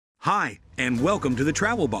Hi, and welcome to the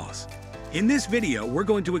Travel Boss. In this video, we're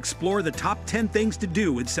going to explore the top 10 things to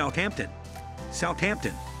do in Southampton.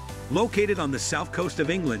 Southampton, located on the south coast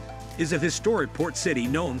of England, is a historic port city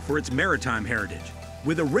known for its maritime heritage.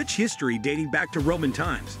 With a rich history dating back to Roman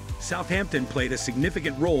times, Southampton played a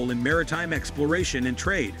significant role in maritime exploration and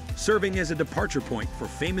trade, serving as a departure point for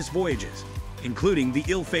famous voyages, including the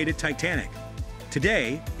ill-fated Titanic.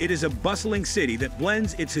 Today, it is a bustling city that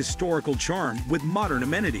blends its historical charm with modern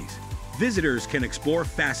amenities. Visitors can explore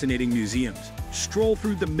fascinating museums, stroll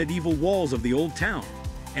through the medieval walls of the old town,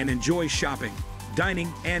 and enjoy shopping,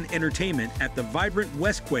 dining, and entertainment at the vibrant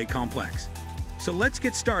Westway complex. So let's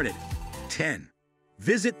get started. 10.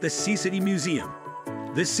 Visit the Sea City Museum.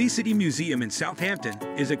 The Sea City Museum in Southampton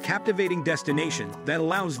is a captivating destination that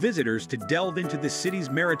allows visitors to delve into the city's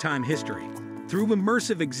maritime history. Through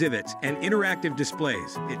immersive exhibits and interactive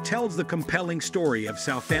displays, it tells the compelling story of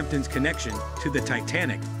Southampton's connection to the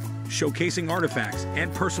Titanic, showcasing artifacts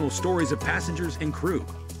and personal stories of passengers and crew.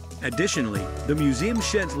 Additionally, the museum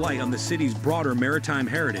sheds light on the city's broader maritime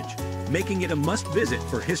heritage, making it a must-visit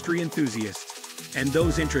for history enthusiasts and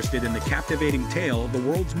those interested in the captivating tale of the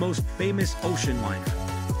world's most famous ocean liner.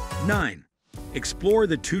 9. Explore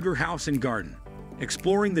the Tudor House and Garden.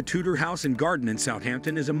 Exploring the Tudor House and Garden in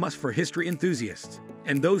Southampton is a must for history enthusiasts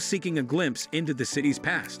and those seeking a glimpse into the city's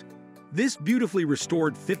past. This beautifully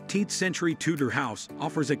restored 15th-century Tudor house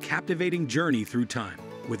offers a captivating journey through time,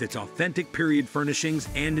 with its authentic period furnishings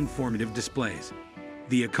and informative displays.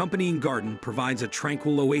 The accompanying garden provides a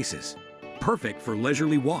tranquil oasis, perfect for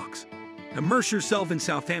leisurely walks. Immerse yourself in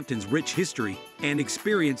Southampton's rich history and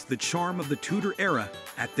experience the charm of the Tudor era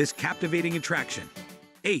at this captivating attraction.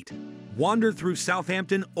 8. Wander through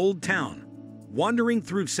Southampton Old Town. Wandering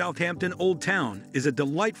through Southampton Old Town is a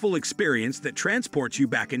delightful experience that transports you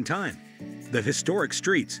back in time. The historic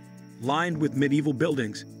streets, lined with medieval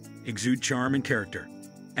buildings, exude charm and character.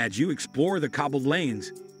 As you explore the cobbled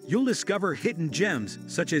lanes, you'll discover hidden gems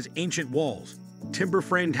such as ancient walls,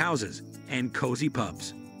 timber-framed houses, and cozy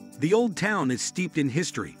pubs. The Old Town is steeped in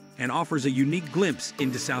history and offers a unique glimpse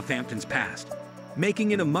into Southampton's past,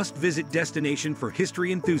 making it a must-visit destination for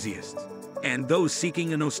history enthusiasts and those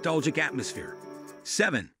seeking a nostalgic atmosphere.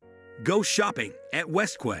 7. Go shopping at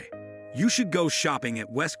Westway. You should go shopping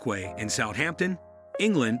at Westway in Southampton,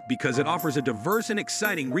 England, because it offers a diverse and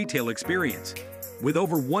exciting retail experience. With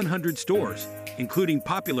over 100 stores, including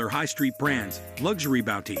popular high street brands, luxury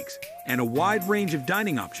boutiques, and a wide range of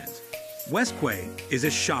dining options, Westway is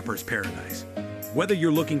a shopper's paradise. Whether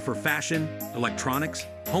you're looking for fashion, electronics,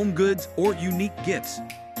 home goods, or unique gifts,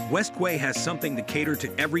 Westway has something to cater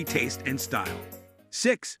to every taste and style.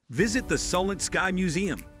 6. Visit the Solent Sky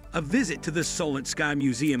Museum. A visit to the Solent Sky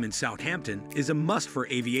Museum in Southampton is a must for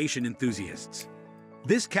aviation enthusiasts.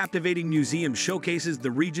 This captivating museum showcases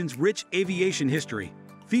the region's rich aviation history,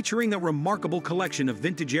 featuring a remarkable collection of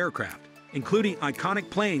vintage aircraft, including iconic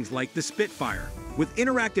planes like the Spitfire. With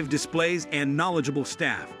interactive displays and knowledgeable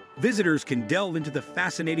staff, visitors can delve into the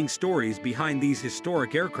fascinating stories behind these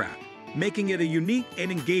historic aircraft, making it a unique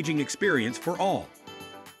and engaging experience for all.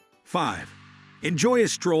 5. Enjoy a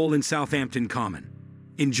stroll in Southampton Common.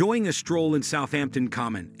 Enjoying a stroll in Southampton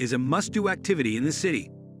Common is a must-do activity in the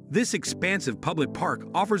city. This expansive public park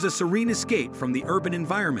offers a serene escape from the urban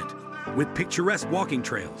environment, with picturesque walking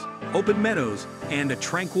trails, open meadows, and a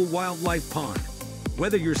tranquil wildlife pond.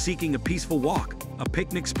 Whether you're seeking a peaceful walk, a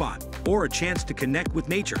picnic spot, or a chance to connect with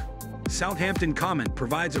nature, Southampton Common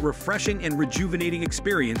provides a refreshing and rejuvenating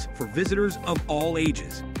experience for visitors of all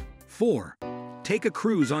ages. 4. Take a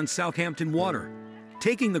cruise on Southampton Water.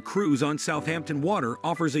 Taking the cruise on Southampton Water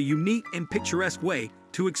offers a unique and picturesque way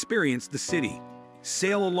to experience the city.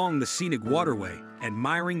 Sail along the scenic waterway,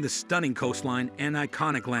 admiring the stunning coastline and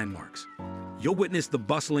iconic landmarks. You'll witness the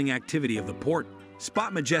bustling activity of the port,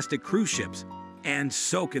 spot majestic cruise ships, and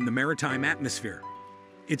soak in the maritime atmosphere.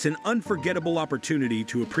 It's an unforgettable opportunity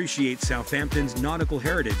to appreciate Southampton's nautical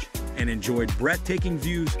heritage and enjoy breathtaking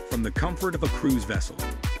views from the comfort of a cruise vessel.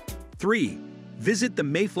 3. Visit the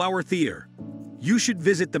Mayflower Theatre. You should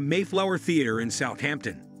visit the Mayflower Theatre in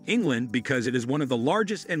Southampton, England, because it is one of the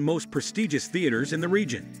largest and most prestigious theaters in the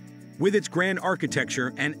region. With its grand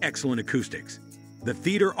architecture and excellent acoustics, the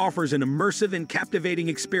theater offers an immersive and captivating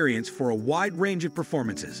experience for a wide range of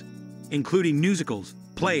performances, including musicals,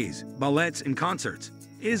 plays, ballets, and concerts.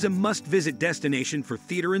 It is a must-visit destination for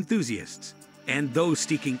theater enthusiasts and those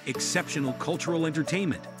seeking exceptional cultural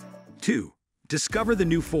entertainment. 2. Discover the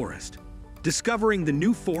New Forest. Discovering the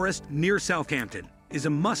New Forest near Southampton is a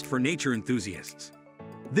must for nature enthusiasts.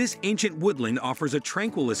 This ancient woodland offers a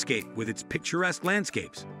tranquil escape with its picturesque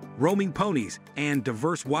landscapes, roaming ponies, and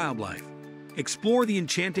diverse wildlife. Explore the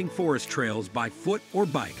enchanting forest trails by foot or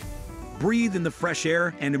bike. Breathe in the fresh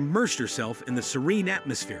air and immerse yourself in the serene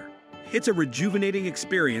atmosphere. It's a rejuvenating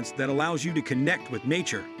experience that allows you to connect with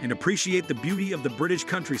nature and appreciate the beauty of the British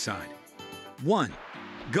countryside. 1.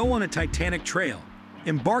 Go on a Titanic trail.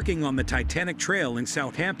 Embarking on the Titanic Trail in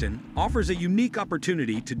Southampton offers a unique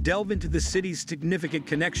opportunity to delve into the city's significant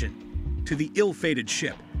connection to the ill-fated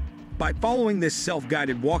ship. By following this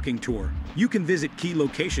self-guided walking tour, you can visit key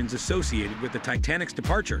locations associated with the Titanic's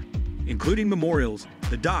departure, including memorials,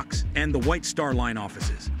 the docks, and the White Star Line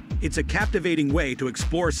offices. It's a captivating way to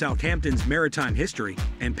explore Southampton's maritime history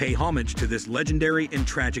and pay homage to this legendary and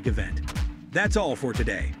tragic event. That's all for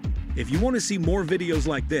today. If you want to see more videos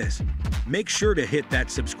like this, make sure to hit that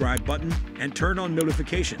subscribe button and turn on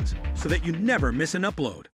notifications so that you never miss an upload.